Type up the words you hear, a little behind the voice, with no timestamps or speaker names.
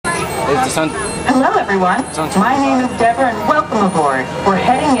Hello everyone, my name is Deborah and welcome aboard. We're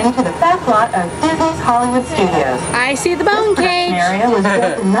heading into the backlot of Disney's Hollywood Studios. I see the bone cage. This area was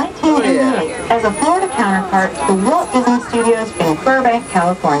built in 1988 as a Florida counterpart to the Walt Disney Studios in Burbank,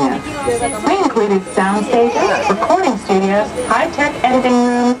 California. We included sound stages, recording studios, high-tech editing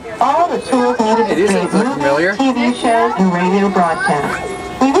rooms, all the tools needed to create movies, TV shows, and radio broadcasts.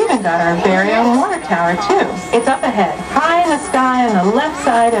 We've even got our very own water tower, too. It's up ahead, high in the sky on the left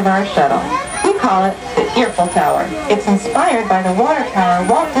side of our shuttle. We call it the Eiffel Tower. It's inspired by the water tower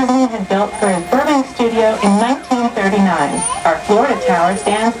Walt Disney had built for his Burbank studio in 1939. Our Florida tower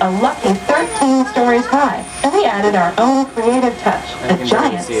stands a lucky 13 stories high, and we added our own creative touch, a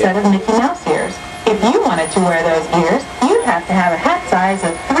giant set of Mickey Mouse ears. If you wanted to wear those ears, you'd have to have a hat size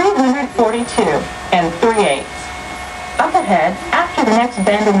of 342 and 3/8. Up ahead, after the next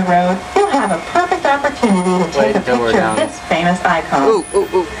bend in the road, you'll have a perfect opportunity to take a picture of this famous icon.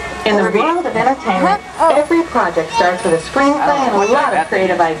 In the world of entertainment, every project starts with a screenplay and a lot of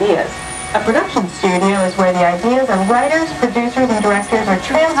creative ideas. A production studio is where the ideas of writers, producers, and directors are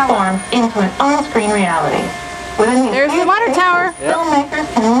transformed into an on-screen reality. Within these There's the water tower.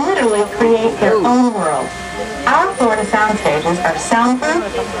 Filmmakers can literally create their own world. Our Florida sound stages are soundproof,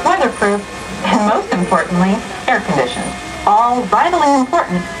 weatherproof, and most importantly, air-conditioned. All vitally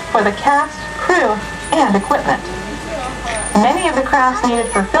important for the cast, crew, and equipment. Many of the crafts needed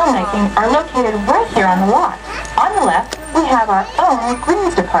for filmmaking are located right here on the lot. On the left, we have our own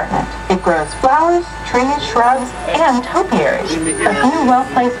greens department. It grows flowers, trees, shrubs, and topiaries. A few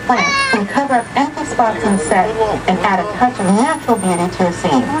well-placed plants can cover up empty spots in the set and add a touch of natural beauty to a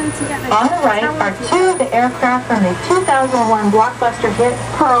scene. On the right are two of the aircraft from the 2001 blockbuster hit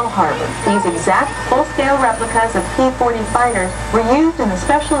Pearl Harbor. These exact full-scale replicas of P-40 fighters were used in the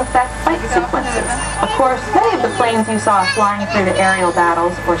special effect fight sequences. Of course, many of the planes you saw flying through the aerial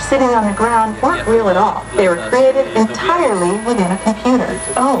battles or sitting on the ground weren't real at all. They were created entirely within a computer.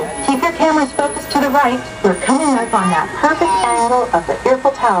 Oh, keep your cameras focused to the right. We're coming up on that perfect angle of the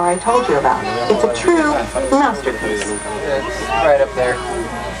Eiffel Tower I told you about. It's a true masterpiece. It's right up there.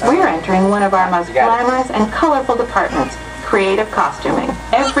 We're entering one of our most glamorous and colorful departments, creative costuming.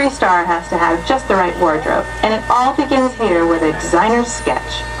 Every star has to have just the right wardrobe, and it all begins here with a designer's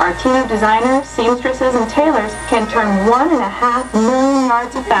sketch. Our team of designers, seamstresses, and tailors can turn 1.5 million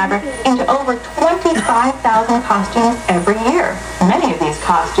yards of fabric into over 25,000 costumes every year. Many of these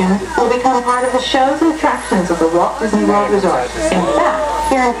costumes will become part of the shows and attractions of the Walt Disney World Resort. In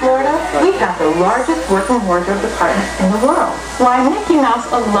fact, here in Florida, we have the largest working wardrobe department in the world. Why, Mickey Mouse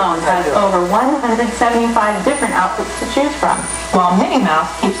alone has over 175 different outfits to choose from, while Minnie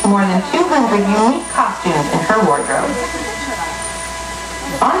Mouse keeps more than 200 unique costumes in her wardrobe.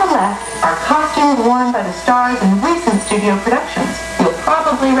 On the left are costumes worn by the stars in recent studio productions. You'll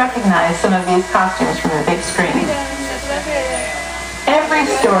probably recognize some of these costumes from the big screen. Every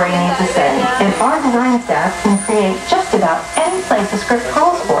story needs a setting, and our design staff can create just about any place a script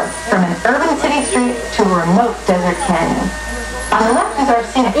calls for, from an urban city street to a remote desert canyon. On the left is our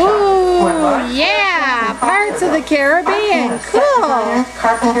scenic shot. Ooh, yeah, parts of the Caribbean. Cool. Designers,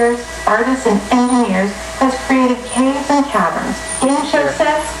 carpenters, artists, and engineers has created caves and caverns, game show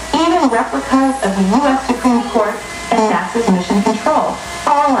sets, even replicas of the U.S. Supreme Court and NASA's Mission Control,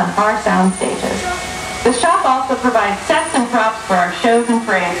 all on our sound stages. The shop also provides sets and props for our shows and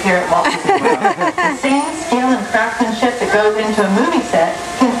parades here at Walt Disney World. The same skill and craftsmanship that goes into a movie set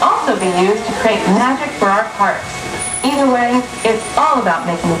can also be used to create magic for our parks. Either way, it's all about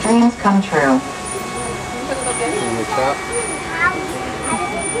making dreams come true.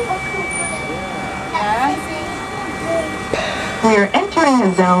 We are entering a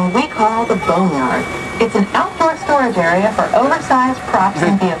zone we call the Boneyard. It's an outdoor storage area for oversized props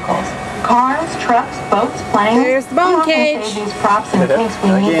and vehicles. Cars, trucks, boats, planes. There's the bone cage. We often save these props in case we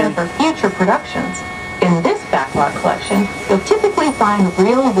need them for future productions. In this backlot collection, you'll typically find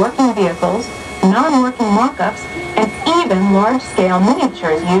real working vehicles, non-working mock-ups, and even large-scale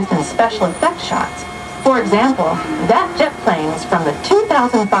miniatures used in special effects shots. For example, that jet plane is from the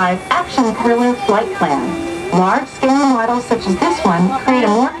 2005 action thriller Flight Plan. Large-scale models such as this one create a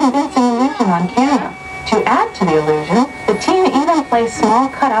more convincing illusion on camera. To add to the illusion, the team even placed small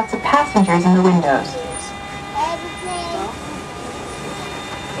cutouts of passengers in the windows.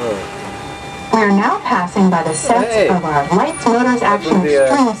 We are now passing by the sets of our Lights, Motors, Action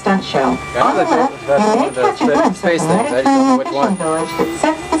Extreme stunt show. On the left, you may catch a glimpse of the Mediterranean fishing village that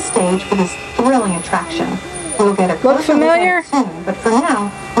sets the stage for this thrilling attraction. We'll get a closer look at it soon, but for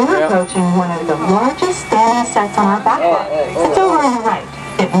now, we're approaching one of the largest standing sets on our backlot. It's over on the right.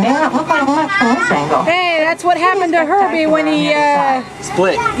 It may not look like much from this angle. Hey, that's what happened to Herbie when he,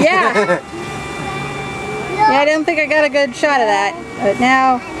 split. Yeah. Yeah, I don't think I got a good shot of that. But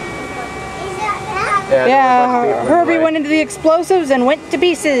now, yeah, Herbie went into the explosives and went to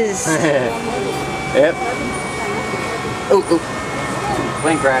pieces. Yep. Oh,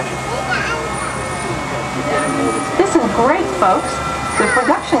 plane crash. This is great, folks. The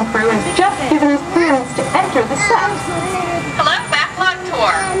production crew has just given us clearance to enter the set. Hello, Backlot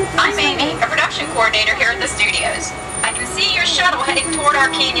Tour. I'm Amy, a production coordinator here at the studios. I can see your shuttle heading toward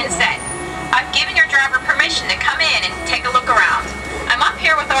our canyon set. I've given your driver permission to come in and take a look around. I'm up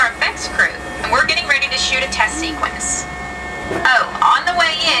here with our effects crew, and we're getting ready to shoot a test sequence. Oh, on the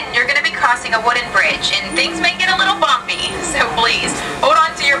way in, you're going to be crossing a wooden bridge, and things may get a little bumpy, so please, hold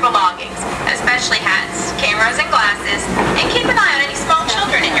on to your belongings, especially hats, cameras, and glasses, and keep an eye on any small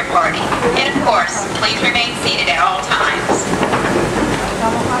children in your party. And of course, please remain seated at all times.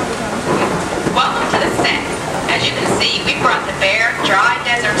 Welcome to the set. As you can see, we brought the bare, dry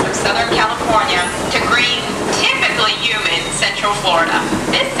deserts of Southern California to green, typically humid Central Florida.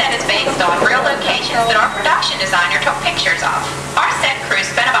 This set is based on real locations that our production designer took pictures of. Our set crew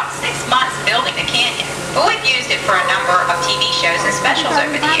spent about 6 months building the canyon, but we've used it for a number of TV shows and specials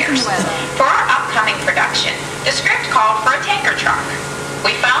over the years. For our upcoming production, the script called for a tanker truck.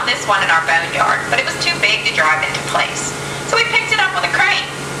 We found this one in our boneyard, but it was too big to drive into place. So we picked it up with a crane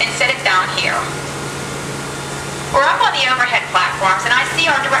and set it down here. We're up on the overhead platforms, and I see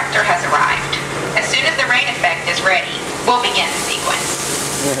our director has arrived. As soon as the rain effect is ready, we'll begin the sequence.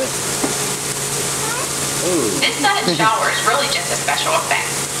 This sudden shower is really just a special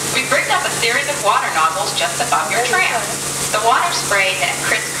effect. We've rigged up a series of water nozzles just above your tram. The water sprays in a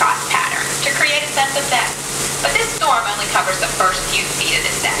crisscross pattern to create a sense of depth. But this storm only covers the first few feet of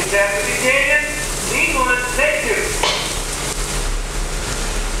the set.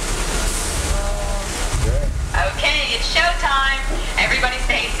 Okay, it's showtime. Everybody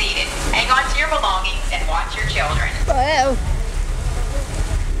stay seated. Hang on to your belongings and watch your children. Wow.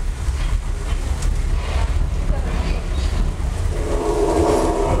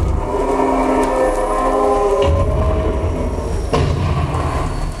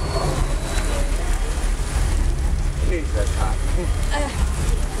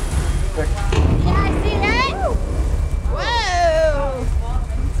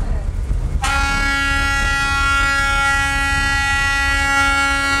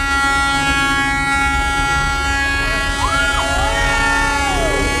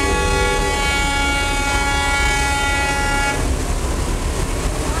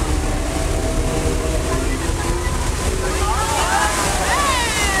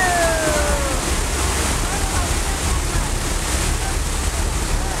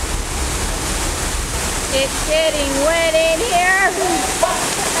 It's getting wet in here.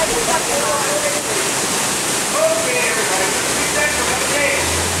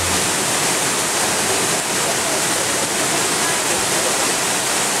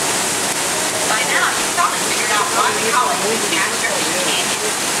 By now, you've probably figured out why we call it Catastrophe Canyon.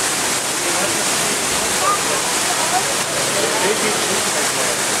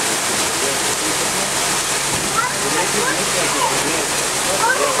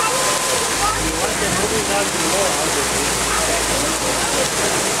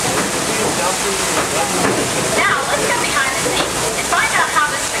 Now, let's go behind the scenes and find out how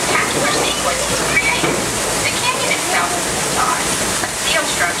this spectacular sequence was created. The canyon itself is a facade, a steel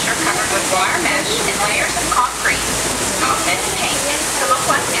structure covered with wire mesh and layers of concrete, sculpted and painted to look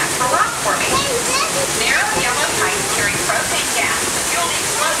like natural rock formations. Narrow yellow pipes carry propane gas to fuel the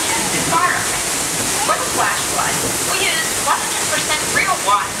explosions and fire effects. For the flash flood, we used 100% real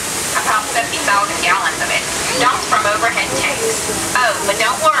water, about 50,000 gallons of it, dumped from overhead tanks. Oh, but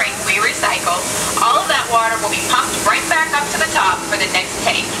don't worry, we recycle. All of that water will be pumped right back up to the top for the next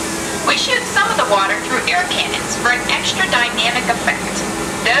take. We shoot some of the water through air cannons for an extra dynamic effect.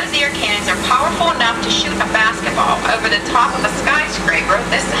 Those air cannons are powerful enough to shoot a basketball over the top of a skyscraper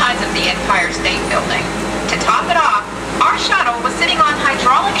the size of the Empire State Building. To top it off, our shuttle was sitting on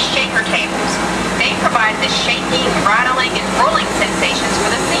hydraulic shaker tables. They provide the shaking, rattling, and rolling sensations for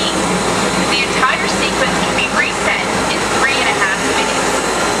the scene. The entire sequence can be reset in 3.5 minutes.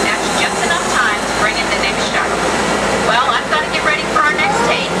 That's just enough time to bring in the next shuttle. Well, I've got to get ready for our next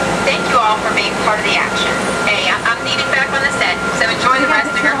take. Thank you all for being part of the action. Hey, I'm needed back on the set, so enjoy the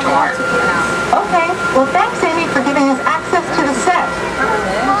rest of your tour. Okay, well thanks Amy for giving us access to the set.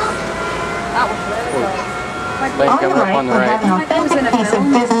 On the right, we have an authentic piece of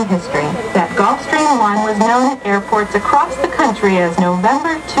Disney history. That Gulfstream 1 was known at airports across the country as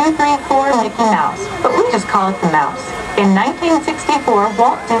November 234 Mickey Mouse, but we just call it the Mouse. In 1964,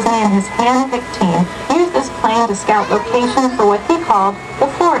 Walt Disney and his hand-picked team used this plane to scout locations for what he called the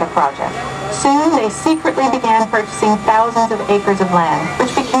Florida Project. Soon, they secretly began purchasing thousands of acres of land,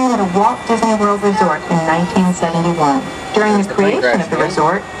 which became the Walt Disney World Resort in 1971. During the creation of the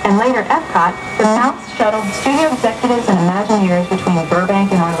resort, and later Epcot, the Mouse shuttled studio executives and Imagineers between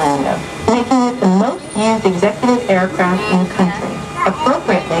Burbank and Orlando, making it the most used executive aircraft in the country.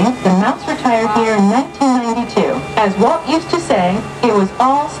 Appropriately, the Mouse retired here in 1992. As Walt used to say, it was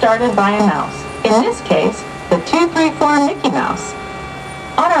all started by a mouse. In this case, the 234 Mickey Mouse.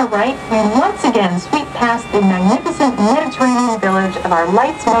 On our right, we once again sweep past the magnificent Mediterranean village of our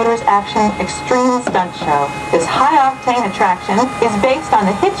Lights, Motors, Action Extreme Stunt Show. This high-octane attraction is based on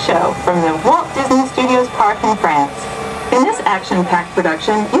the hit show from the Walt Disney Studios Park in France. In this action-packed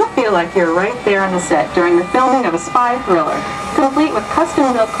production, you'll feel like you're right there on the set during the filming of a spy thriller, complete with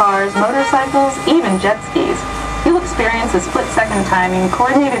custom-built cars, motorcycles, even jet skis. You'll experience a split-second timing,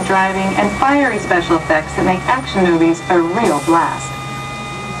 coordinated driving, and fiery special effects that make action movies a real blast.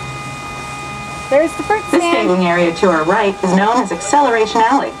 There's the fruit This stand. staging area to our right is known as Acceleration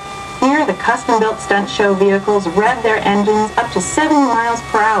Alley. Here, the custom-built stunt show vehicles rev their engines up to 70 miles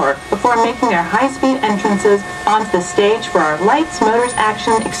per hour before making their high-speed entrances onto the stage for our Lights, Motors,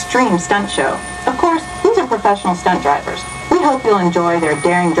 Action Extreme Stunt Show. Of course, these are professional stunt drivers. We hope you'll enjoy their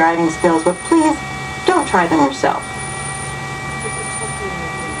daring driving skills, but please, don't try them yourself.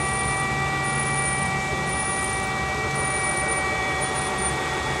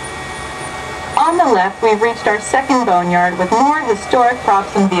 On the left, we've reached our second boneyard with more historic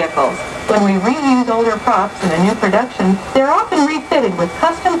props and vehicles. When we reuse older props in a new production, they're often refitted with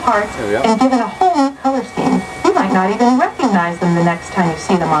custom parts and given a whole new color scheme. You might not even recognize them the next time you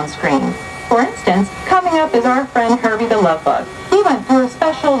see them on screen. For instance, coming up is our friend Herbie the Love Bug. He went through a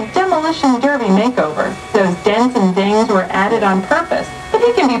special demolition derby makeover. Those dents and dings were added on purpose, but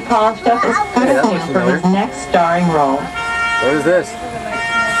he can be polished up as good as new for his next starring role. What is this?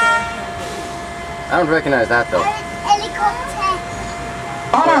 I don't recognize that though.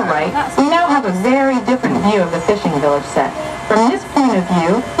 On our right, we now have a very different view of the fishing village set. From this point of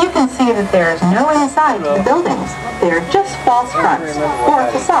view, you can see that there is no inside to the buildings. They are just false fronts, or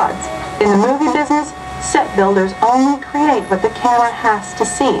facades. In the movie business, set builders only create what the camera has to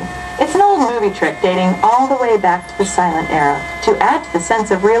see. It's an old movie trick dating all the way back to the silent era. To add to the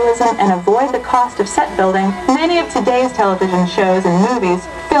sense of realism and avoid the cost of set building, many of today's television shows and movies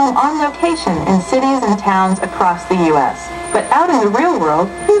film on location in cities and towns across the U.S. But out in the real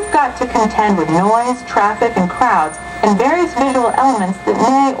world, you've got to contend with noise, traffic, and crowds, and various visual elements that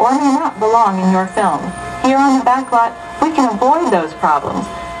may or may not belong in your film. Here on the Backlot, we can avoid those problems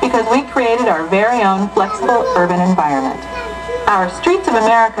because we created our very own flexible urban environment. Our Streets of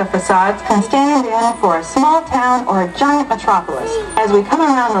America facades can stand in for a small town or a giant metropolis. As we come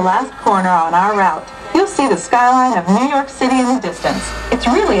around the last corner on our route, you'll see the skyline of New York City in the distance. It's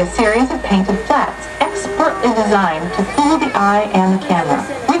really a series of painted flats, expertly designed to fool the eye and the camera.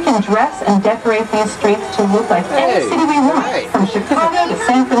 We can dress and decorate these streets to look like any city we want, from Chicago to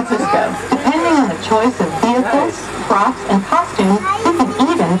San Francisco. Depending on the choice of vehicles, props, and costumes, we can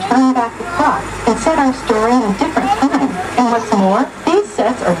even turn back the clock and set our story in a different time. And what's more, these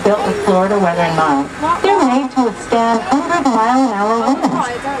sets are built with Florida weather in mind. They're made to withstand 100-mile-an-hour winds.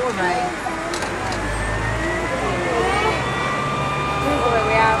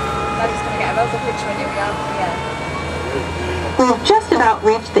 We've just about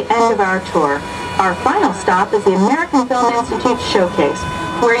reached the end of our tour. Our final stop is the American Film Institute Showcase,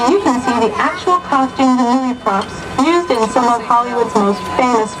 where you can see the actual costumes and movie props used in some of Hollywood's most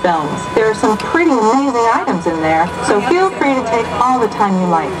famous films. There are some pretty amazing items in there, so feel free to take all the time you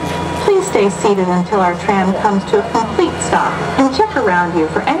like. Please stay seated until our tram comes to a complete stop, and check around you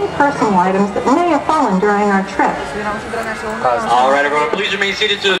for any personal items that may have fallen during our trip. All right, everyone, please remain seated to